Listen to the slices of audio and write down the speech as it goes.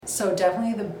So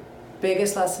definitely the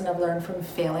biggest lesson I've learned from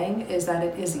failing is that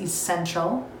it is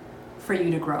essential for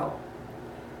you to grow.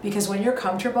 Because when you're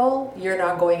comfortable, you're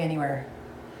not going anywhere.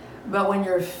 But when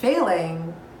you're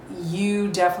failing, you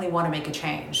definitely want to make a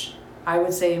change. I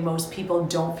would say most people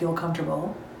don't feel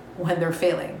comfortable when they're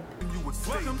failing.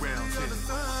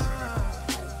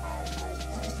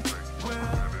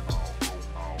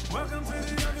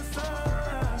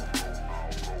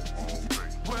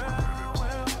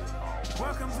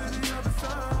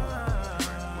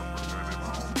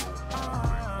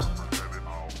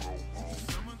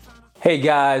 Hey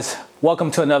guys, welcome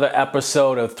to another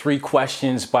episode of 3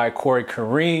 Questions by Corey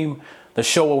Kareem, the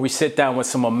show where we sit down with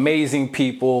some amazing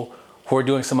people who are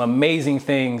doing some amazing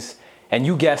things. And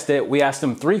you guessed it, we asked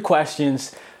them 3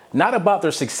 questions, not about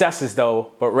their successes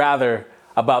though, but rather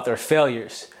about their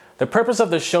failures. The purpose of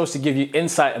the show is to give you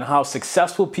insight on how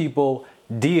successful people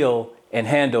deal and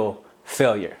handle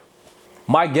failure.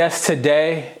 My guest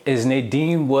today is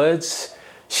Nadine Woods.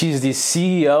 She's the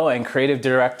CEO and creative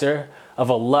director of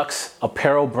a luxe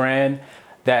apparel brand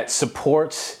that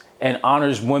supports and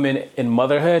honors women in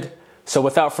motherhood. So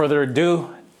without further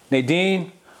ado,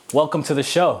 Nadine, welcome to the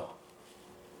show.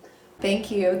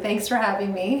 Thank you. Thanks for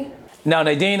having me. Now,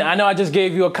 Nadine, I know I just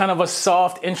gave you a kind of a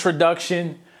soft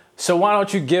introduction. So why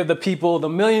don't you give the people, the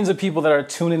millions of people that are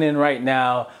tuning in right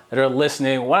now, that are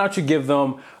listening, why don't you give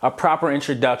them a proper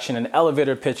introduction, an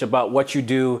elevator pitch about what you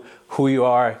do, who you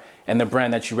are, and the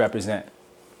brand that you represent?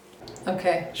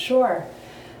 Okay, sure.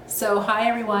 So hi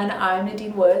everyone, I'm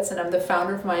Nadine Woods and I'm the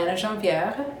founder of Mayana,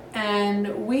 Geneviere,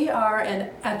 and we are an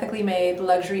ethically made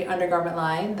luxury undergarment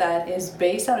line that is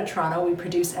based out of Toronto. We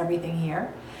produce everything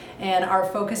here and our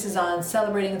focus is on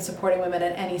celebrating and supporting women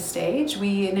at any stage.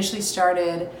 We initially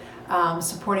started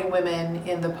supporting women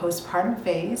in the postpartum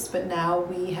phase, but now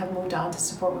we have moved on to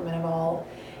support women of all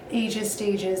ages,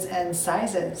 stages, and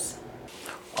sizes.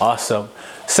 Awesome.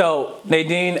 So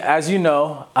Nadine, as you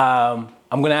know,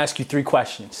 I'm going to ask you 3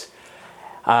 questions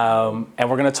and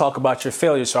we're going to talk about your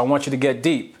failures. So I want you to get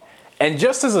deep. And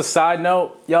just as a side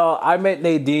note, y'all, I met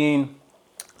Nadine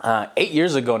 8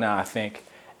 years ago now, I think,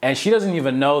 and she doesn't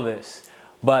even know this.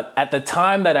 But at the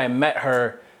time that I met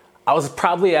her, I was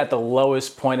probably at the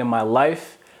lowest point in my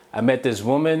life. I met this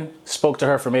woman, spoke to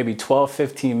her for maybe 12,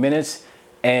 15 minutes.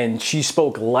 And she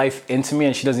spoke life into me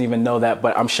and she doesn't even know that,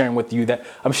 but I'm sharing with you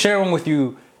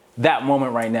that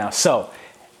moment right now. So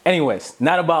anyways,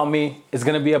 not about me, it's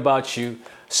gonna be about you.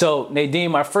 So Nadine,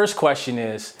 my first question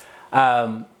is,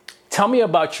 tell me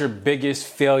about your biggest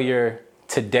failure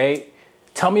to date.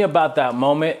 Tell me about that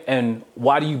moment and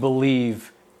why do you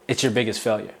believe it's your biggest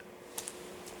failure?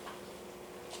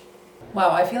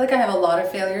 Wow, I feel like I have a lot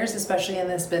of failures, especially in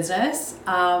this business,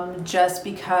 just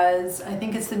because I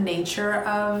think it's the nature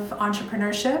of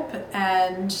entrepreneurship.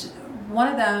 And one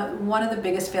of the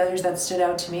biggest failures that stood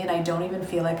out to me, and I don't even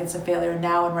feel like it's a failure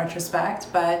now in retrospect,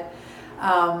 but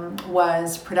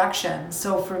was production.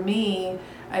 So for me,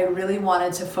 I really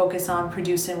wanted to focus on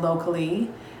producing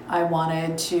locally. I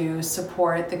wanted to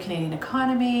support the Canadian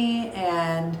economy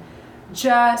and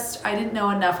I didn't know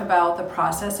enough about the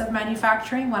process of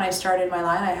manufacturing. When I started my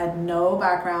line, I had no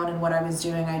background in what I was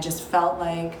doing. I just felt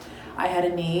like I had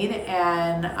a need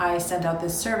and I sent out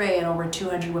this survey and over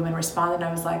 200 women responded. And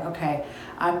I was like, okay,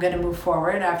 I'm going to move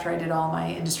forward after I did all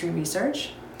my industry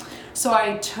research. So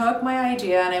I took my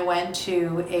idea and I went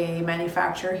to a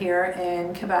manufacturer here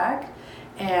in Quebec.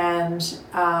 And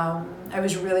I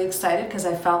was really excited because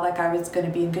I felt like I was going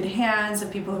to be in good hands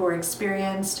of people who were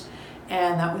experienced.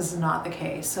 And that was not the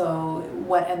case. So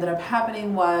what ended up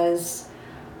happening was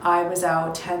I was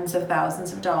out tens of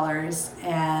thousands of dollars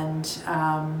and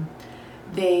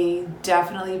they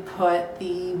definitely put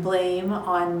the blame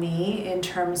on me in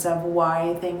terms of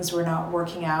why things were not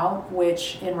working out,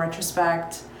 which in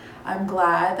retrospect, I'm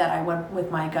glad that I went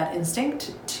with my gut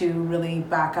instinct to really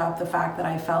back up the fact that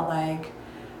I felt like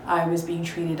I was being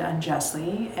treated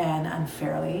unjustly and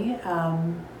unfairly.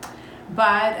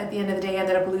 But at the end of the day, I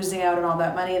ended up losing out on all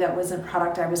that money. That wasn't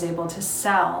product I was able to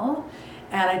sell.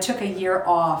 And I took a year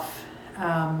off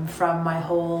from my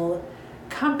whole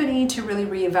company to really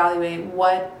reevaluate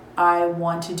what I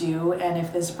want to do and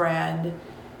if this brand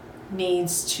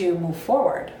needs to move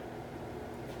forward.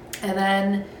 And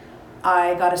then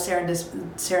I got a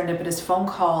serendipitous phone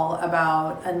call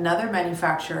about another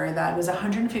manufacturer that was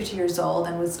 150 years old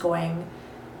and was going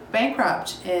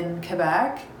bankrupt in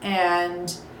Quebec.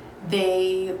 And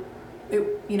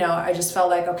I just felt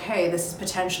like, okay, this is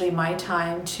potentially my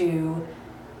time to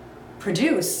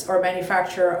produce or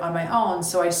manufacture on my own.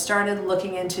 So I started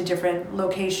looking into different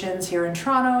locations here in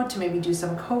Toronto to maybe do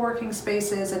some co-working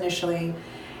spaces initially.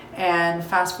 And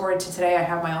fast forward to today, I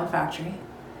have my own factory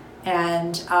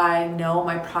and I know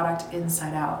my product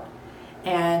inside out.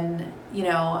 And, you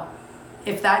know,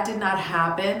 if that did not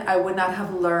happen, I would not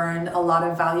have learned a lot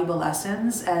of valuable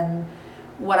lessons. And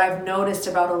what I've noticed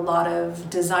about a lot of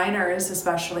designers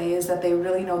especially is that they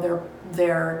really know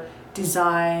their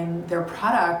design, their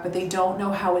product, but they don't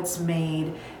know how it's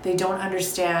made. They don't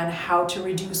understand how to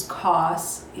reduce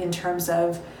costs in terms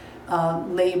of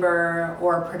labor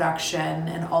or production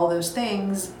and all those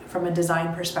things from a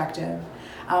design perspective.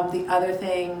 The other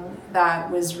thing that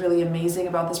was really amazing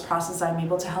about this process, I'm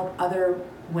able to help other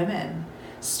women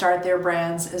start their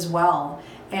brands as well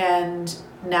and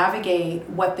navigate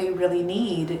what they really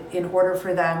need in order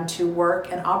for them to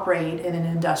work and operate in an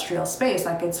industrial space.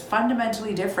 Like, it's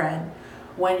fundamentally different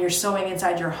when you're sewing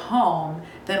inside your home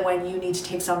than when you need to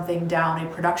take something down a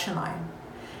production line.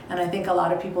 And I think a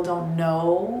lot of people don't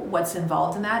know what's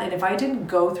involved in that. And if I didn't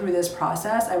go through this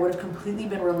process, I would have completely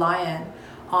been reliant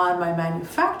on my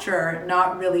manufacturer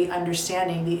not really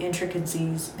understanding the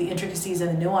intricacies and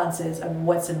the nuances of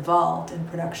what's involved in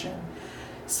production.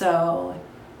 So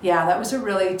yeah, that was a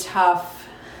really tough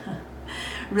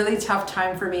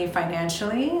time for me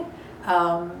financially.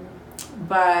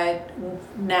 But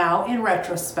now in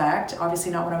retrospect,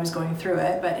 obviously not when I was going through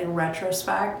it, but in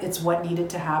retrospect, it's what needed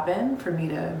to happen for me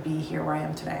to be here where I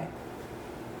am today.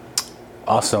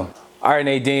 Awesome. All right,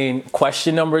 Nadine,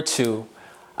 question number 2.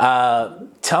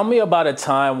 Tell me about a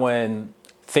time when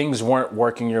things weren't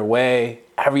working your way.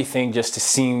 Everything just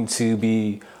seemed to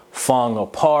be falling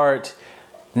apart.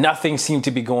 Nothing seemed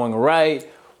to be going right.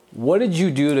 What did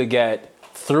you do to get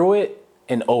through it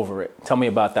and over it? Tell me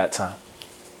about that time.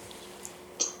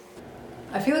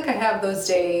 I feel like I have those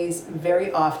days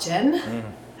very often.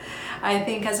 I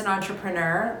think as an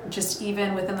entrepreneur, just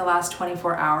even within the last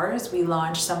 24 hours, we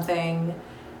launched something.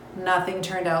 Nothing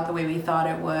turned out the way we thought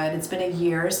it would. It's been a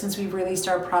year since we've released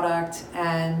our product,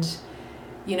 and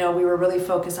you know, we were really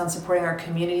focused on supporting our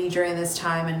community during this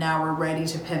time, and now we're ready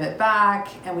to pivot back,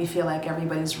 and we feel like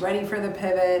everybody's ready for the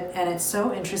pivot. And it's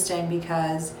so interesting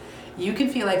because you can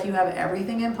feel like you have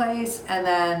everything in place and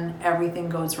then everything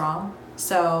goes wrong.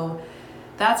 So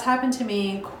that's happened to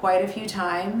me quite a few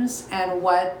times, and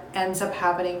what ends up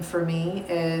happening for me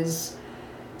is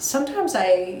sometimes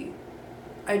I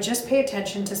just pay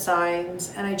attention to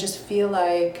signs, and I just feel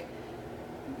like,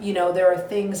 you know, there are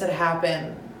things that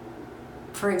happen.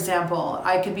 For example,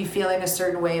 I could be feeling a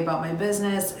certain way about my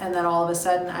business, and then all of a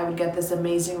sudden I would get this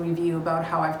amazing review about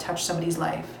how I've touched somebody's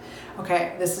life.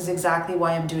 Okay, this is exactly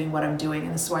why I'm doing what I'm doing,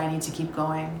 and this is why I need to keep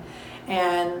going.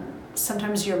 And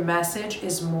sometimes your message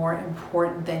is more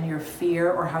important than your fear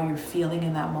or how you're feeling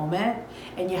in that moment,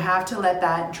 and you have to let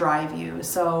that drive you.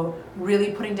 So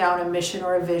really putting down a mission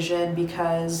or a vision,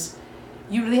 because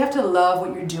you really have to love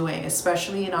what you're doing,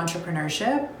 especially in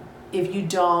entrepreneurship. If you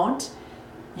don't,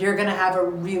 you're gonna have a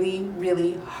really,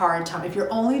 really hard time. If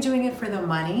you're only doing it for the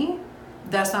money,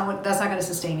 that's not gonna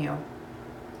sustain you.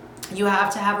 You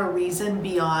have to have a reason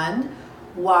beyond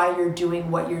why you're doing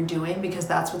what you're doing, because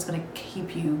that's what's going to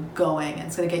keep you going, and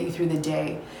it's going to get you through the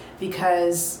day,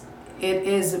 because it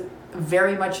is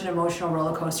very much an emotional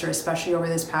roller coaster, especially over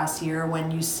this past year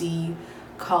when you see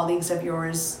colleagues of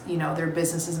yours, you know, their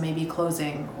businesses may be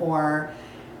closing, or,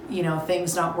 you know,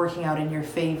 things not working out in your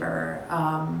favor.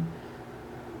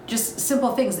 Just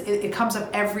simple things. It comes up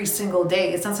every single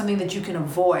day. It's not something that you can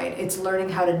avoid. It's learning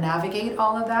how to navigate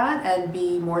all of that and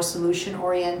be more solution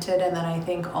oriented. And then I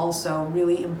think also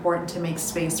really important to make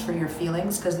space for your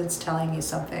feelings, because it's telling you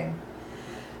something.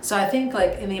 So I think,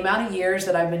 like, in the amount of years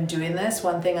that I've been doing this,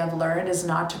 one thing I've learned is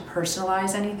not to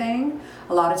personalize anything.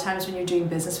 A lot of times when you're doing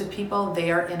business with people,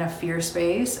 they are in a fear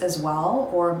space as well,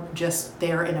 or just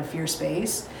they're in a fear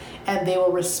space, and they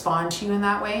will respond to you in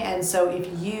that way. And so if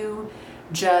you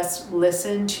just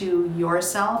listen to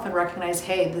yourself and recognize,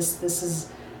 hey, this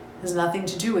has nothing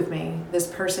to do with me. This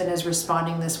person is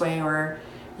responding this way, or,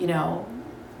 you know,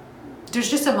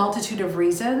 there's just a multitude of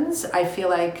reasons. I feel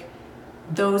like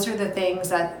those are the things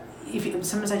that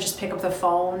sometimes I just pick up the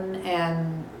phone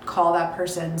and call that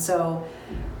person. So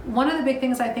one of the big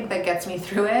things I think that gets me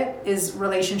through it is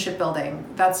relationship building.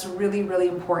 That's really, really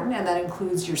important, and that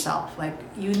includes yourself. Like,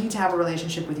 you need to have a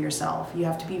relationship with yourself. You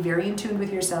have to be very in tune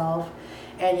with yourself,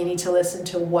 and you need to listen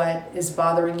to what is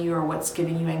bothering you, or what's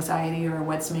giving you anxiety, or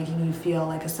what's making you feel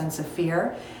like a sense of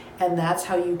fear. And that's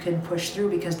how you can push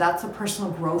through, because that's the personal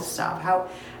growth stuff.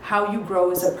 How you grow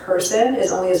as a person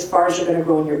is only as far as you're going to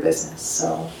grow in your business.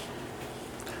 So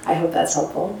I hope that's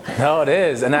helpful. No, it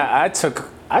is. And I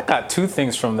got 2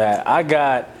 things from that. I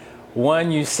got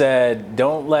one, you said,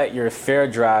 don't let your fear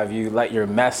drive you, let your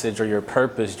message or your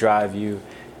purpose drive you.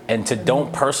 and to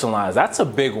don't personalize. That's a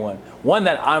big one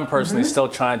that I'm personally still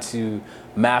trying to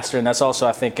master, and that's also,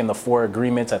 I think, in the 4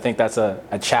 agreements. I think that's a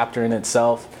chapter in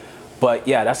itself. But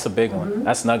yeah, that's a big one.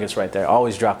 That's nuggets right there.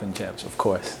 Always dropping gems, of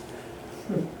course.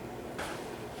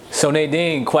 So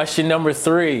Nadine, question number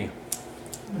 3.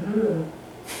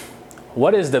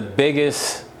 What is the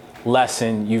biggest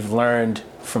lesson you've learned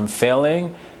from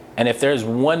failing? And if there's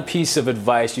one piece of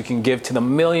advice you can give to the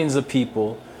millions of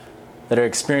people that are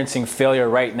experiencing failure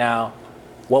right now,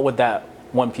 what would that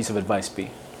one piece of advice be?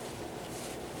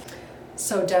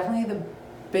 So definitely the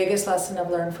biggest lesson I've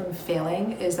learned from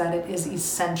failing is that it is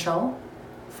essential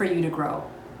for you to grow.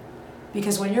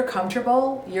 Because when you're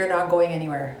comfortable, you're not going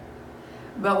anywhere.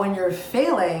 But when you're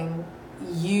failing,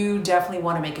 you definitely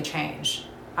want to make a change.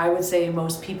 I would say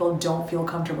most people don't feel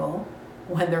comfortable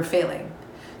when they're failing.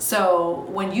 So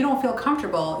when you don't feel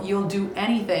comfortable, you'll do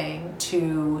anything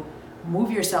to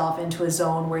move yourself into a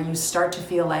zone where you start to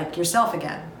feel like yourself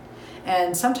again.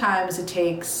 And sometimes it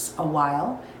takes a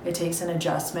while, it takes an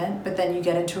adjustment, but then you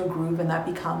get into a groove and that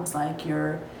becomes like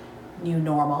your new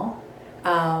normal.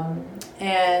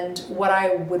 And what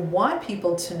I would want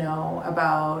people to know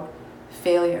about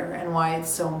failure and why it's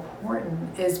so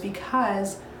important is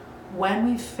because when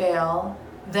we fail,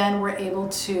 then we're able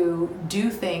to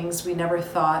do things we never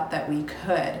thought that we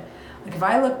could. Like if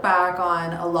I look back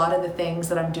on a lot of the things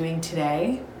that I'm doing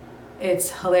today,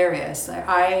 it's hilarious.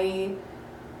 I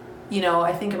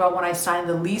think about when I signed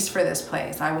the lease for this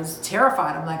place. I was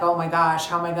terrified. I'm like, oh my gosh,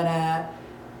 how am I gonna,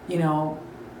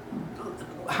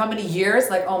 how many years?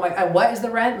 Like, oh my, what is the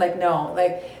rent? Like, no,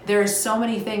 like there's so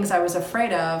many things I was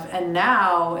afraid of. And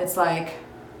now it's like,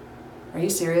 are you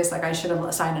serious? Like I should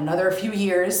have signed another few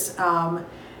years. I'll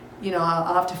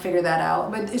have to figure that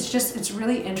out. But it's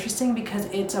really interesting because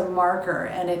it's a marker,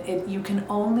 and you can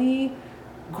only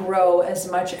grow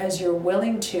as much as you're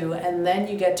willing to. And then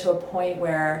you get to a point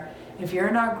where if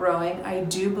you're not growing, I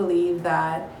do believe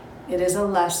that it is a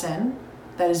lesson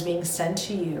that is being sent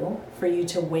to you for you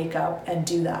to wake up and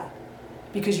do that,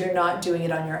 because you're not doing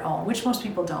it on your own, which most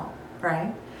people don't,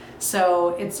 right?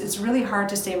 So it's really hard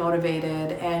to stay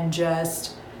motivated and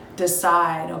just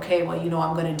decide, okay, well,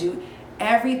 I'm going to do.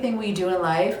 Everything we do in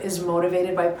life is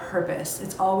motivated by purpose.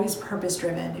 It's always purpose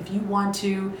driven. If you want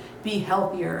to be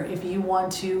healthier, if you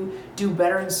want to do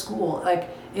better in school,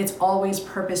 like it's always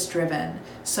purpose driven.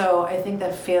 So I think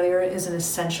that failure is an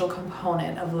essential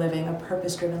component of living a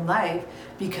purpose driven life,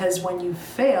 because when you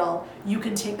fail, you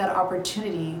can take that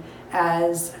opportunity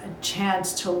as a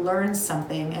chance to learn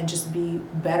something and just be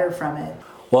better from it.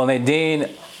 Well, Nadine,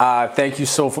 thank you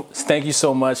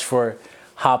so much for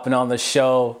hopping on the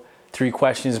show. 3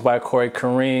 questions by Corey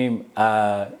Kareem.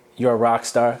 You're a rock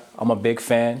star. I'm a big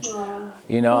fan.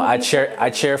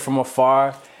 I cheer from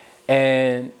afar.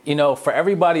 And, for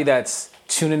everybody that's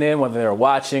tuning in, whether they're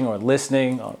watching or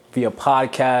listening or via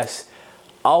podcast,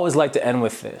 I always like to end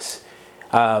with this.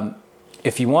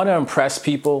 If you want to impress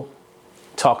people,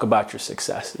 talk about your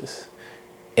successes.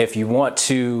 If you want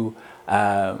to,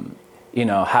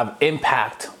 have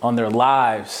impact on their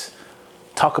lives,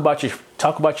 talk about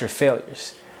your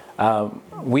failures.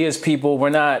 We as people,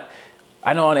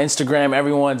 I know on Instagram,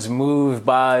 everyone's moved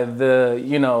by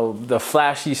the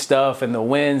flashy stuff and the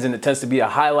wins, and it tends to be a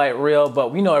highlight reel,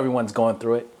 but we know everyone's going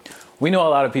through it. We know a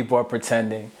lot of people are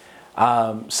pretending.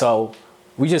 So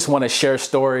we just want to share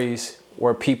stories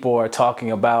where people are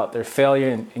talking about their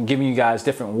failure and giving you guys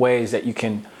different ways that you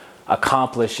can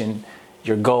accomplish in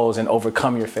your goals and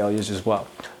overcome your failures as well.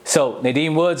 So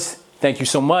Nadine Woods, thank you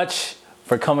so much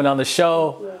for coming on the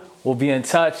show. We'll be in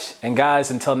touch. And guys,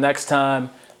 until next time,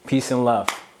 peace and love.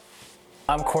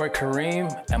 I'm Corey Kareem,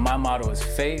 and my motto is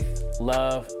faith,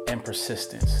 love, and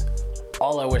persistence.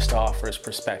 All I wish to offer is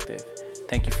perspective.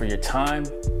 Thank you for your time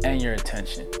and your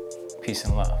attention. Peace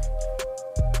and love.